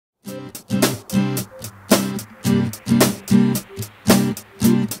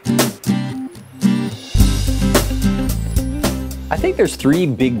there's three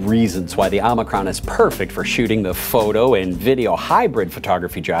big reasons why the Omicron is perfect for shooting the photo and video hybrid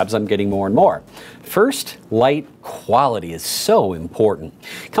photography jobs I'm getting more and more. First, light quality is so important.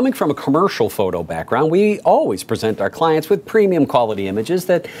 Coming from a commercial photo background, we always present our clients with premium quality images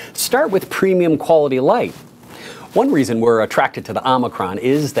that start with premium quality light. One reason we're attracted to the Omicron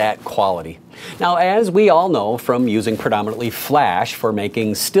is that quality. Now, as we all know from using predominantly flash for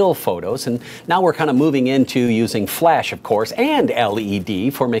making still photos, and now we're kind of moving into using flash, of course, and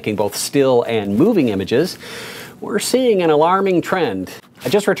LED for making both still and moving images, we're seeing an alarming trend. I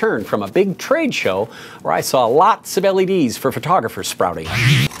just returned from a big trade show where I saw lots of LEDs for photographers sprouting.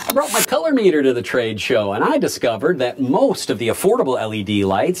 I brought my color meter to the trade show and I discovered that most of the affordable LED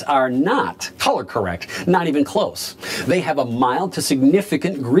lights are not color correct, not even close. They have a mild to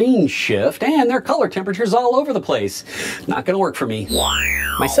significant green shift and their color temperature's all over the place. Not gonna work for me.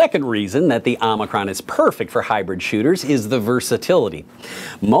 My second reason that the Omicron is perfect for hybrid shooters is the versatility.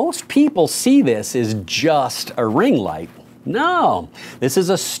 Most people see this as just a ring light. No, this is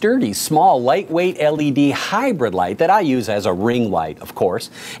a sturdy, small, lightweight LED hybrid light that I use as a ring light, of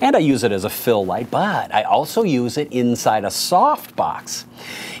course, and I use it as a fill light, but I also use it inside a soft box.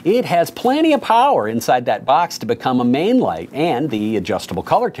 It has plenty of power inside that box to become a main light, and the adjustable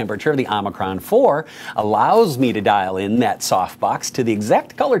color temperature of the Omicron 4 allows me to dial in that soft box to the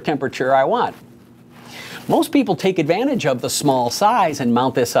exact color temperature I want. Most people take advantage of the small size and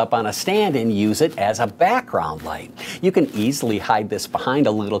mount this up on a stand and use it as a background light. You can easily hide this behind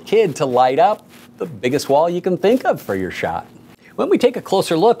a little kid to light up the biggest wall you can think of for your shot. When we take a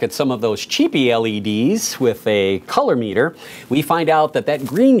closer look at some of those cheapy LEDs with a color meter, we find out that that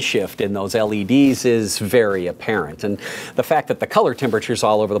green shift in those LEDs is very apparent. And the fact that the color temperature's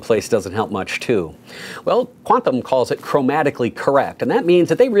all over the place doesn't help much too. Well, Quantum calls it chromatically correct, and that means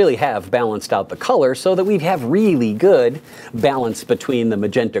that they really have balanced out the color so that we have really good balance between the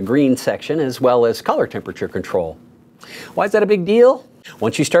magenta green section as well as color temperature control. Why is that a big deal?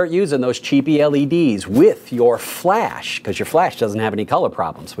 Once you start using those cheapy LEDs with your flash, because your flash doesn't have any color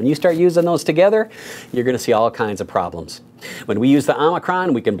problems, when you start using those together, you're going to see all kinds of problems. When we use the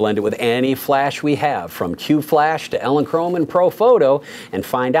Omicron, we can blend it with any flash we have, from Q Flash to Elechrome and Pro Photo, and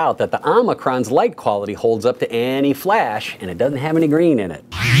find out that the Omicron's light quality holds up to any flash, and it doesn't have any green in it.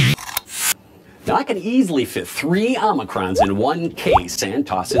 Now I can easily fit 3 Omicrons in one case and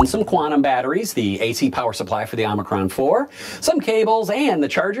toss in some quantum batteries, the AC power supply for the Omicron 4, some cables, and the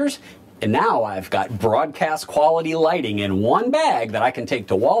chargers. And now I've got broadcast quality lighting in one bag that I can take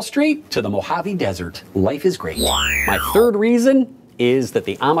to Wall Street, to the Mojave Desert. Life is great. My third reason is that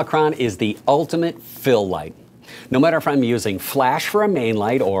the Omicron is the ultimate fill light. No matter if I'm using flash for a main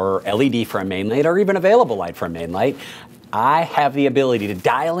light or LED for a main light or even available light for a main light, I have the ability to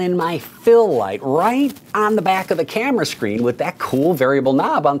dial in my fill light right on the back of the camera screen with that cool variable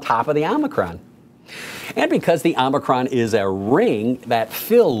knob on top of the Omicron. And because the Omicron is a ring, that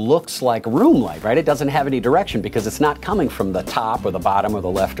fill looks like room light, right? It doesn't have any direction because it's not coming from the top or the bottom or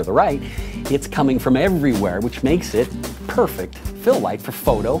the left or the right. It's coming from everywhere, which makes it perfect fill light for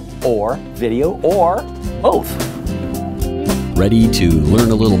photo or video or both. Ready to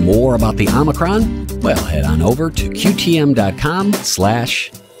learn a little more about the Omicron? Well, head on over to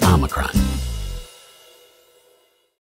qtm.com/Omicron.